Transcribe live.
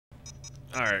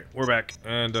Alright, we're back.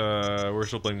 And we're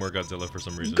still playing more Godzilla for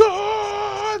some reason.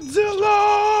 Godzilla!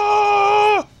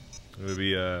 It would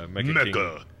be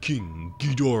Mecha King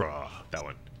Ghidorah. That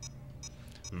one.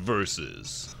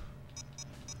 Versus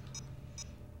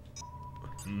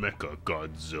Mecha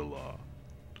Godzilla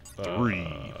 3.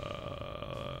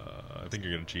 I think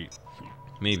you're gonna cheat.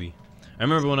 Maybe. I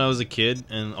remember when I was a kid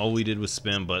and all we did was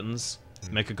spam buttons.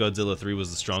 Mechagodzilla 3 was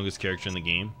the strongest character in the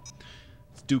game.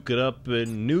 Let's duke it up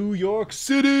in New York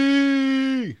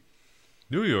City!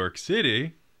 New York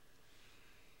City?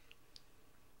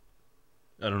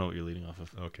 I don't know what you're leading off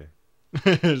of. Okay.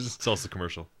 It's also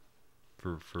commercial.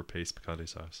 For paste picante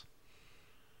sauce.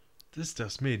 This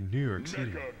stuff's made in New York City.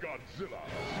 New York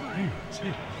City.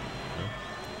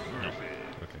 No? No.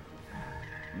 Okay.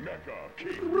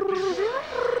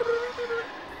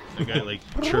 The guy like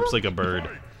chirps like a bird.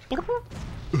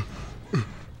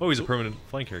 Oh, he's a permanent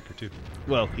flying character too.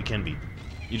 Well, he can be.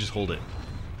 You just hold it.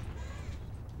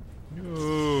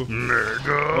 No. Mega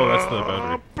Oh, that's the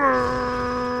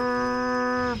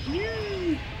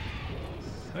boundary.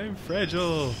 I'm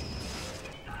fragile.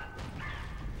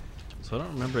 So I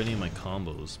don't remember any of my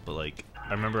combos, but like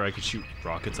I remember I could shoot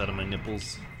rockets out of my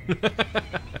nipples.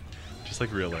 Just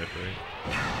like real life, right?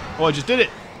 Oh, I just did it!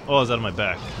 Oh, I was out of my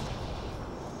back.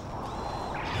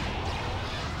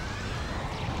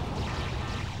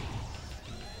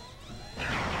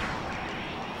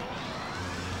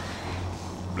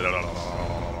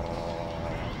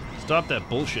 Stop that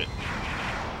bullshit.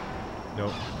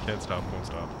 Nope, can't stop, won't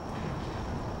stop.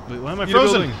 Wait, why am I Need a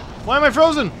frozen? building. Why am I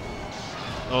frozen?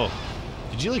 Oh,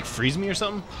 did you like freeze me or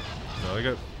something? No, I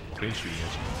got planes shooting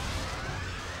at you.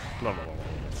 Blah, blah, blah, blah.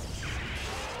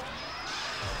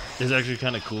 It's actually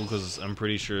kind of cool because I'm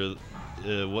pretty sure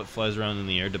what flies around in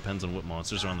the air depends on what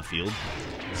monsters are on the field.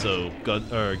 So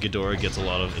Ghidorah gets a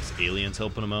lot of its aliens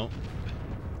helping him out.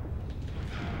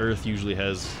 Earth usually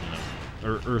has, you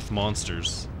know, or Earth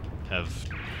monsters have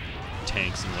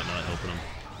tanks and whatnot helping them.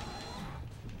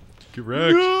 Get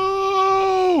wrecked.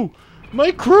 No!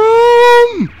 My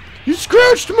chrome! You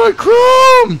scratched my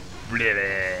chrome!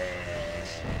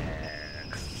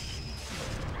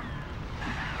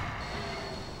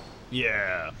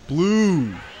 Yeah,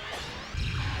 blue.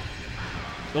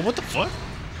 Oh, what the fuck?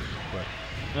 What?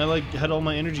 I like had all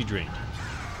my energy drained.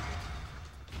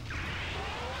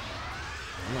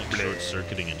 I'm like short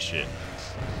circuiting and shit.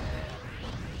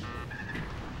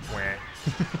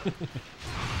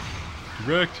 Get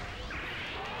wrecked.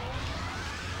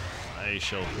 I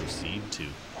shall proceed to.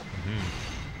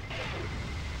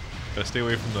 Gotta stay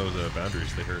away from those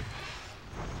boundaries, they hurt.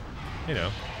 You know.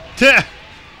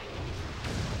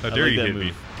 How dare like you that hit me?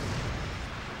 move.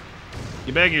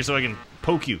 Get back here so I can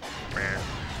poke you.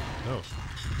 No.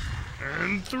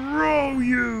 And throw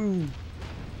you!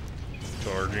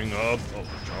 Charging up. Oh,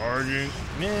 charging.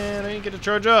 Man, I didn't get to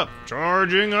charge up.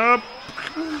 Charging up.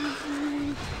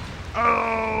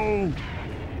 Oh!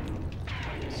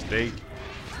 Stay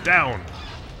down.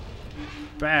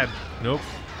 Bad. Nope.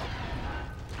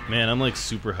 Man, I'm like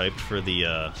super hyped for the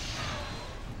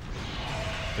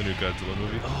The new Godzilla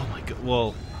movie. oh my god.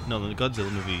 Well, no, the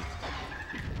Godzilla movie,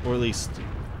 or at least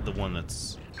the one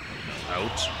that's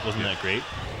out, wasn't that great?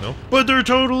 No? But they're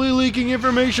totally leaking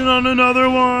information on another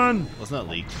one! Well, it's not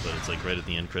leaked, but it's like right at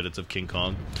the end credits of King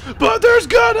Kong. But there's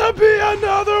gonna be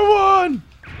another one!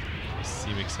 You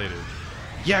seem excited.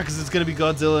 Yeah, because it's gonna be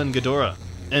Godzilla and Ghidorah,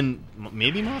 and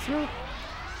maybe Mothra.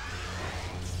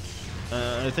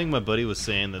 I think my buddy was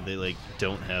saying that they like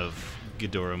don't have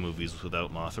Ghidorah movies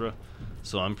without Mothra,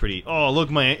 so I'm pretty. Oh, look,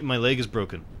 my leg is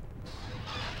broken.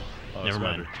 Oh, Never it's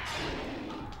mind. better.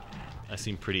 I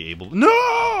seem pretty able.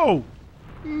 No!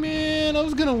 Man, I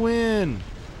was gonna win.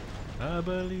 I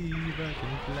believe I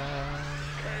can fly.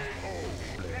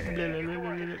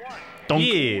 Donk.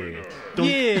 Yeah. Donk.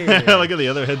 Yeah. Like the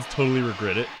other heads totally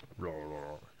regret it.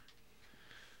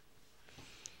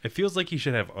 It feels like he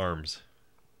should have arms,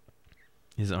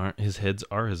 His heads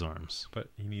are his arms. but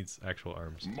he needs actual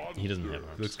arms. He doesn't have He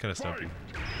arms. looks kind of stumpy.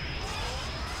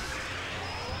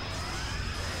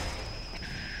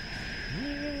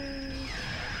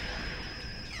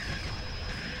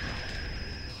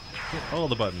 Hit all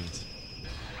the buttons.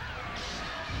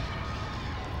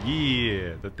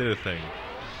 Yeah, that did a thing.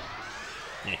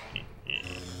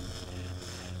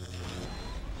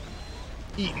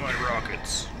 Eat my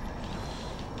rockets.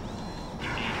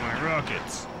 Eat my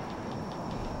rockets.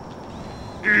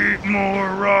 Eat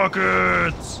more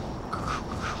rockets!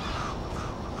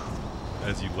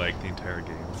 As you like the entire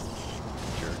game.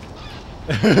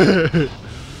 Jerk.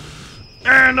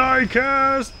 And I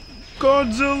cast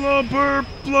Godzilla Burp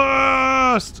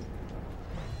Blast!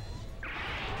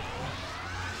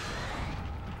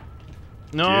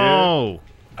 No!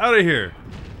 Out of here.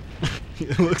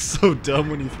 It looks so dumb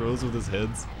when he throws with his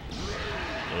heads.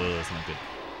 Oh, that's not good.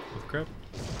 What the crap?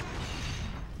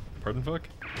 Pardon fuck?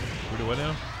 Where do what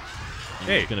now?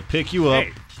 He's gonna pick you up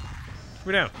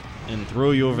We're down. and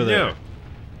throw you over there. No.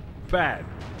 Bad.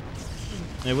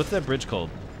 Hey, what's that bridge called?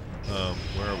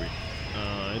 Where are we?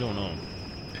 I don't know.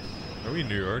 Are we in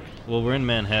New York? Well, we're in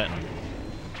Manhattan.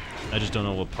 I just don't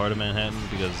know what part of Manhattan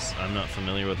because I'm not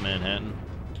familiar with Manhattan.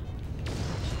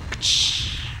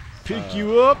 Pick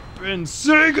you up and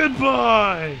say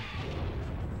goodbye!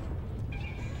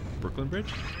 Brooklyn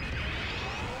Bridge?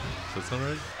 Does that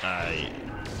sound right?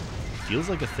 Feels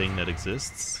like a thing that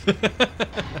exists.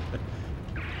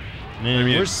 Man,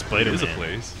 where's Spider-Man? It is a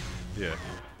place. Yeah.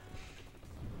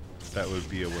 That would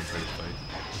be a one-sided fight.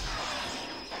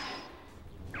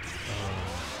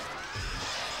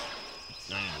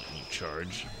 I'm letting you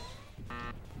charge.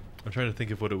 I'm trying to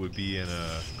think of what it would be in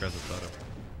Grand Theft Auto.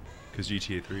 Because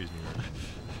GTA 3 is New York.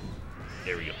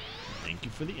 There we go. Thank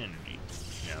you for the energy.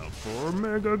 Now For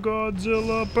Mega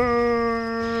Godzilla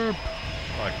burp!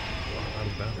 Oh, I'm out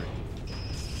of boundary.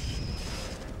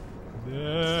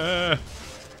 Yeah.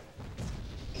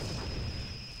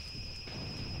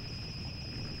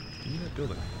 Give me that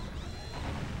building.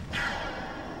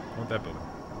 I want that building.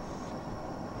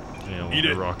 yeah, well, Eat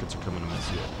the it. rockets are coming to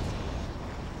mess you up.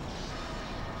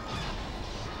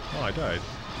 Oh, I died.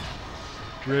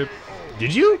 Drip.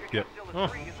 Did you? Yep.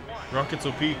 Oh, rockets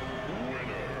OP.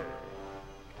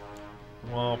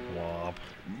 Womp womp.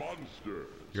 Monsters.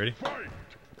 You ready? Fight.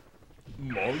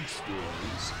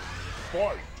 Monsters.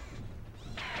 Fight.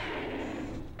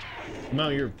 Come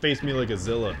out here, face me like a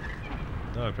Zilla.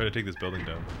 No, I'm trying to take this building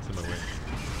down. It's in my way.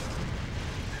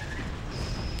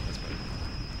 That's fine.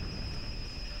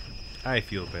 I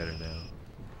feel better now.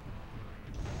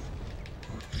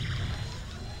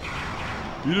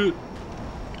 Eat it.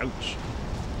 Ouch.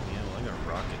 Yeah, well, I got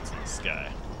rockets in the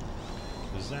sky.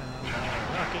 'Cause I'm a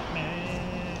rocket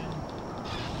man.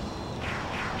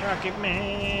 Rocket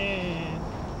man.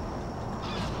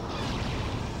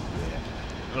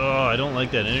 Oh, I don't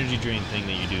like that energy drain thing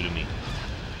that you do to me.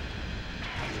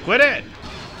 Quit it!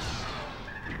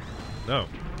 No.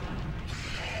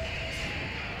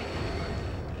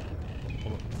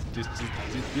 Hold on.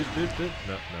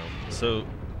 No, no. So,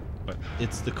 What?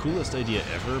 it's the coolest idea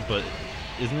ever, but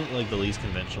isn't it like the least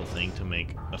conventional thing to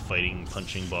make a fighting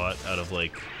punching bot out of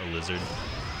like a lizard?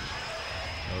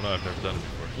 I don't know. I've never done it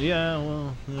before. Yeah,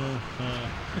 well,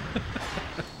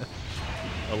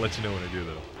 I'll let you know when I do,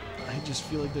 though. I just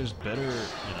feel like there's better,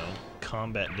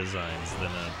 combat designs than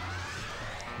a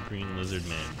green lizard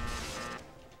man.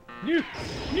 New.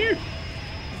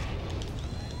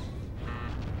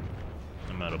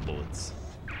 I'm out of bullets.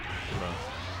 No.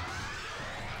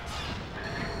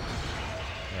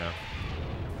 Yeah.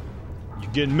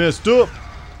 You're getting messed up!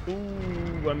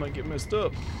 Ooh, I might get messed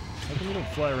up. How come you don't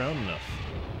fly around enough?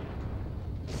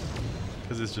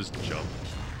 Because it's just jump.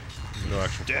 No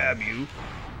actual. Stab you!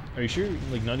 Are you sure,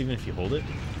 like, not even if you hold it?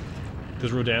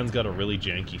 Because Rodan's got a really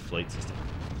janky flight system.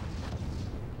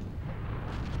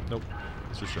 Nope.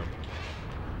 It's just jump.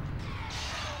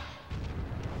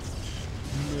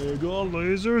 Mega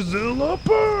Laser Zilla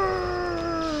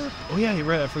burp! Oh yeah, you're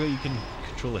right, I forgot you can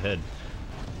control the head.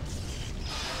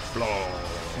 Blah.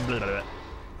 Blah, blah, blah.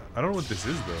 I don't know what this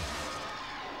is, though.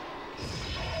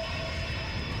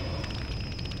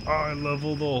 I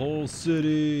level the whole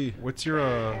city. What's your,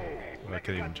 I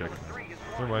can't even check.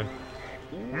 Never mind.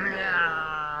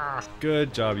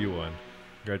 Good job, you won.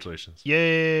 Congratulations.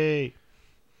 Yay!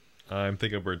 I'm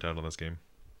thinking I'm burnt out on this game.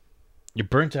 You're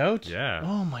burnt out? Yeah.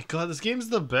 Oh my god, this game's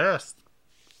the best.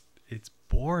 It's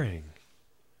boring.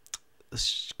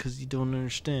 Because you don't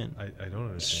understand. I don't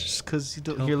understand. Just because you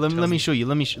don't. Tell- Here, let tell me me. show you.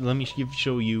 Let me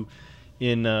show you.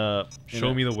 In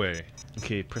Show me the way.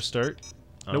 Okay, press start.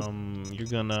 Nope. You're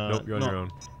gonna. Nope, you're on your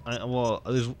own. Well,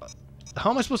 there's.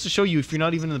 How am I supposed to show you if you're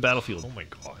not even in the battlefield? Oh my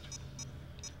god.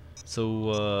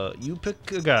 So you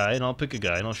pick a guy, and I'll pick a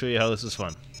guy, and I'll show you how this is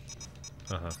fun.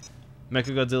 Uh-huh.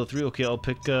 Mechagodzilla 3. Okay, I'll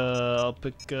pick Orga.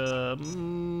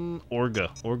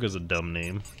 Orga's a dumb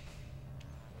name.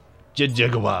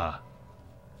 Jajagawa.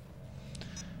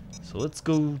 So let's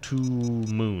go to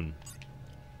Moon.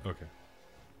 Okay.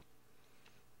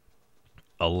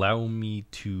 Allow me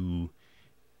to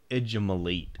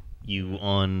edumulate you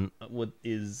on what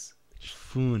is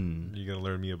fun. You gonna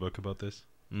learn me a book about this?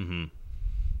 Mm-hmm.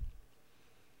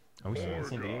 Are we still in the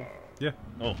same video? Yeah.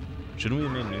 Oh, shouldn't we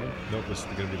have made a new one? Nope, this is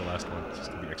gonna be the last one. It's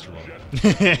just gonna be extra long.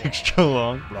 Extra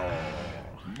long.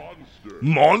 Monsters.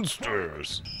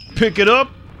 Monsters! Pick it up!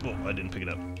 Oh, I didn't pick it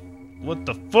up. What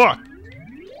the fuck?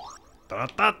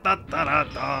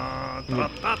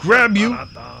 Grab you.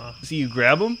 See, you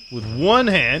grab him with one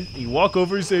hand. You walk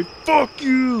over and say, "Fuck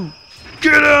you!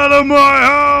 Get out of my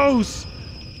house!"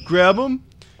 Grab him.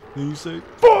 Then you say,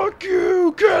 "Fuck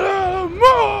you! Get out of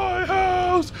my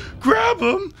house!" Grab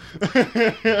him.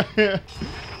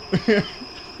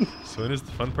 So when does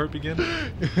the fun part begin?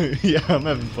 Yeah, I'm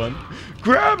having fun.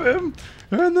 Grab him,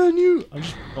 and then you.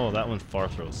 Oh, that one's far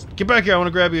throws. Get back here! I want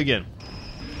to grab you again.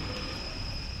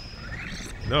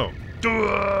 No.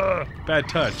 Bad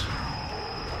touch.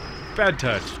 Bad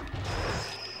touch.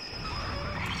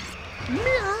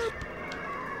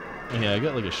 Yeah, I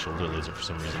got like a shoulder laser for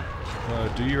some reason.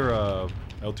 Do your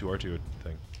L2R2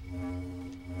 thing.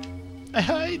 I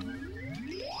hide.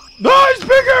 No, it's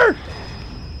bigger.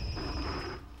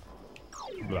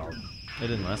 Well, it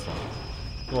didn't last long.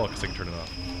 Well, because I can turn it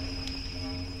off.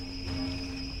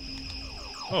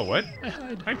 Oh, what? I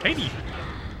hide. I'm tiny.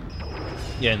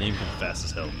 Yeah, and then you can fast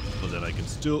as hell, but then I can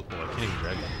still. Oh, I can't even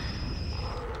grab you.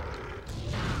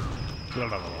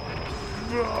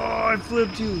 Oh, I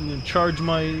flipped you and then charge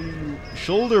my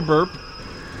shoulder burp.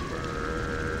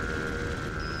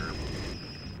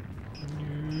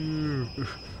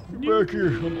 Get back here.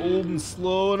 I'm old and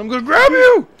slow, and I'm gonna grab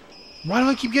you. Why do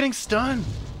I keep getting stunned?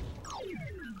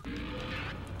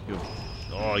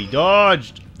 Oh, he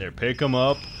dodged. There, pick him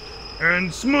up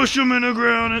and smush him in the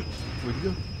ground. And where'd he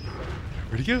go?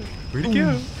 Where'd he go? Where'd he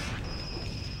go?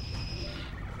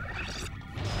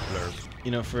 You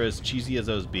know, for as cheesy as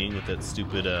I was being with that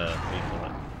stupid, what do you call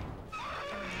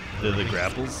it? The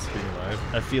grapples. Being alive.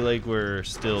 I feel like we're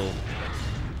still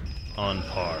on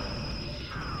par.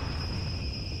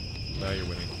 Now you're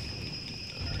winning.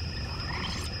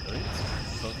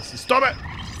 Stop it!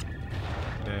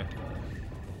 Nah.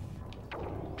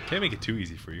 Can't make it too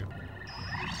easy for you.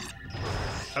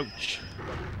 Ouch.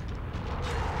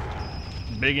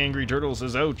 Big angry turtle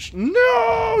says ouch.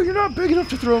 No! You're not big enough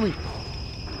to throw me!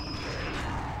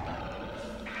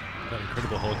 Got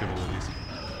incredible Hulk abilities.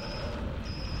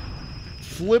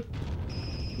 Flip.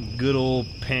 Good old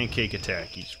pancake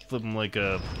attack. You just flip him like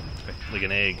an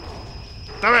egg.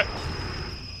 Stop it!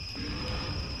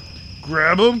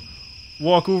 Grab him,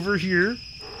 walk over here,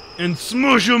 and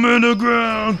smush him in the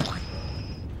ground.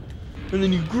 And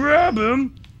then you grab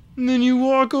him, and then you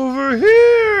walk over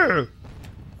here.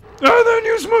 And then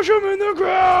you smush him in the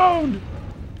ground.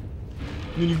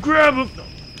 And then you grab him. No,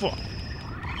 fuck.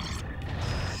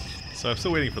 So I'm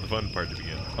still waiting for the fun part to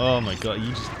begin. Oh my god,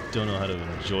 you just don't know how to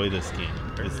enjoy this game.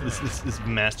 This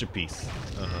masterpiece.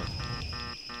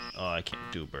 Oh, I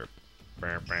can't do a burp.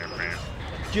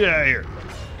 Get out of here.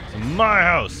 It's my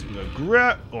house. I'm gonna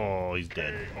grab. Oh, he's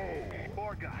dead.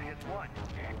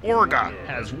 Orga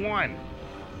has won.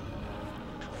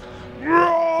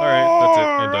 Alright, that's it.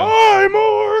 I'm done. I'm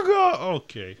Orga.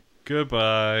 Okay.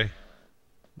 Goodbye.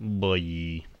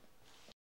 Bye.